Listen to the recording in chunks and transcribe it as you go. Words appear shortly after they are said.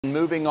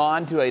Moving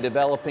on to a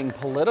developing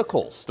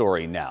political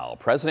story now.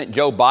 President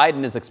Joe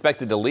Biden is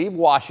expected to leave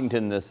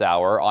Washington this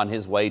hour on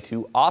his way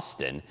to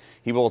Austin.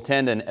 He will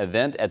attend an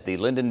event at the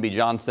Lyndon B.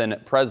 Johnson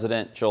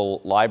Presidential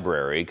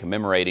Library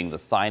commemorating the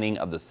signing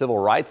of the Civil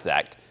Rights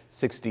Act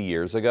 60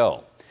 years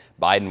ago.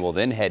 Biden will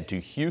then head to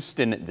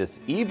Houston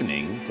this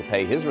evening to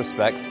pay his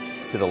respects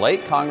to the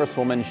late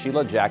Congresswoman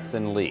Sheila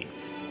Jackson Lee.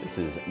 This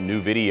is new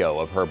video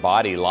of her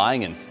body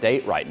lying in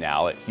state right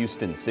now at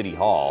Houston City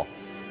Hall.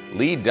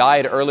 Lee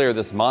died earlier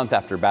this month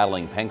after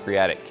battling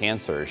pancreatic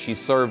cancer. She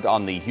served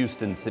on the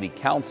Houston City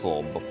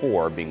Council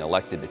before being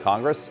elected to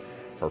Congress.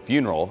 Her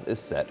funeral is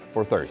set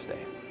for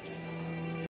Thursday.